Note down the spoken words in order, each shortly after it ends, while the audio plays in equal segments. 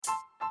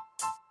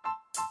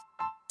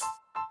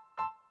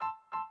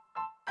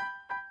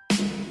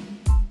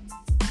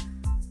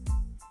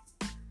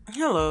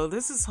Hello,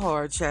 this is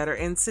Hard Chatter,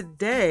 and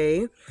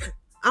today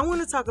I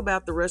want to talk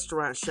about the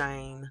restaurant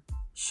chain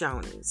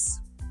Shoney's.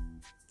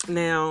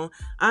 Now,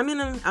 I'm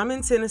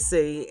in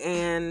Tennessee,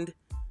 and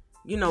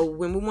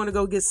when we want to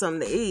go get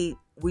something to eat,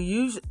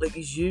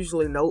 it's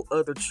usually no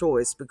other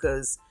choice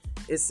because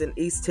it's in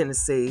East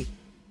Tennessee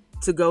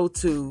to go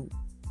to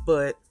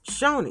but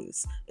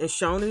Shoney's. And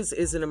Shoney's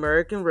is an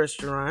American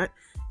restaurant,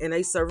 and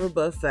they serve a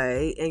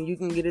buffet, and you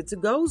can get it to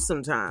go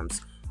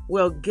sometimes.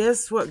 Well,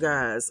 guess what,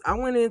 guys? I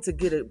went in to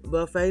get a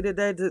buffet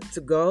today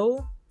to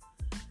go,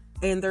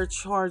 and they're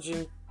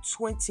charging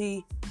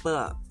 $20.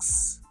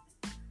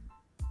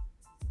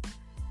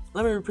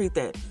 Let me repeat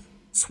that.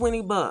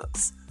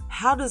 $20.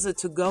 How does a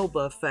to-go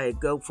buffet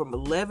go from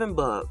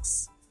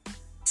 $11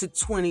 to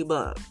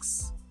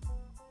 $20?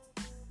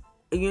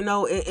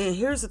 And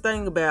here's the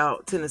thing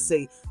about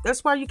Tennessee.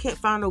 That's why you can't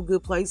find no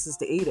good places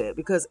to eat at,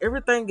 because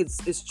everything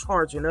is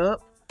charging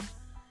up,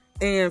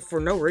 and for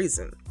no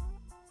reason.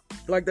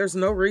 Like, there's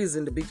no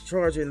reason to be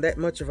charging that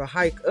much of a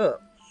hike up.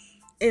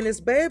 And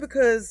it's bad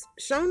because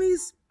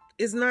Shoney's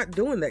is not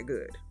doing that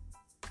good.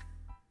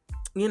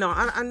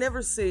 I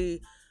never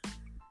see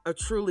a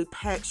truly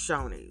packed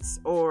Shoney's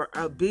or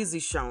a busy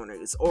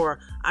Shoney's, or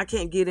I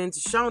can't get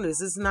into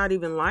Shoney's. It's not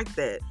even like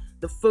that.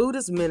 The food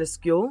is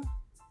minuscule.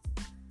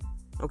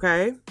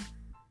 Okay?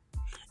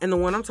 And the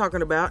one I'm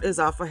talking about is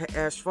off of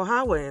Asheville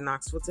Highway in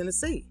Knoxville,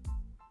 Tennessee.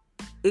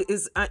 I'm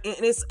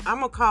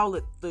going to call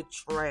it the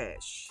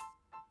trash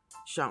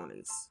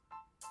Shoney's.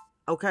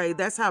 Okay,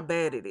 that's how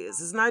bad it is.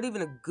 It's not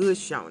even a good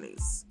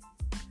Shoney's.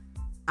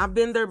 I've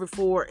been there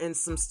before and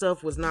some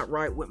stuff was not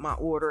right with my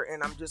order,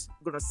 and I'm just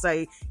gonna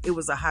say it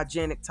was a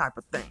hygienic type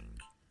of thing.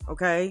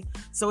 Okay,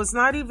 so it's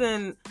not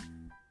even,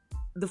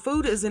 the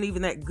food isn't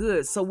even that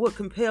good. So what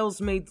compels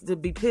me to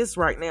be pissed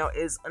right now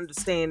is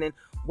understanding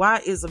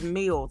why is a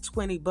meal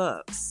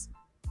 $20.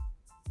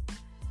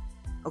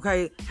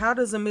 Okay, how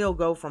does a meal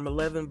go from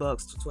 $11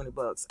 to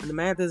 $20? And the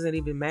math isn't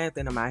even math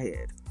in my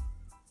head.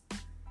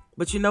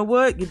 But you know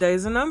what? Your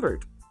days are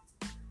numbered.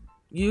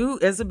 You,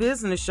 as a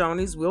business,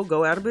 Shoney's, will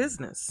go out of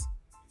business.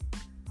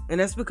 And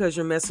that's because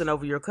you're messing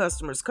over your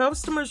customers.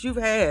 Customers you've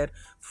had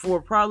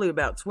for probably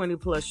about 20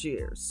 plus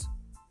years.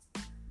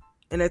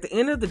 And at the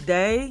end of the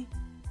day,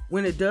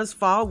 when it does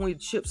fall, when your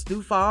chips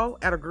do fall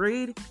out of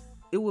greed,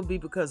 it will be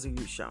because of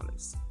you,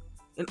 Shoney's.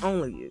 And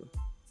only you.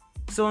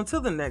 So until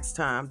the next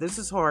time, this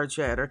is Hard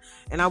Chatter,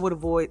 and I would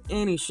avoid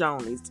any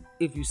Shoney's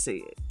if you see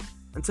it.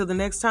 Until the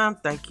next time,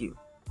 thank you.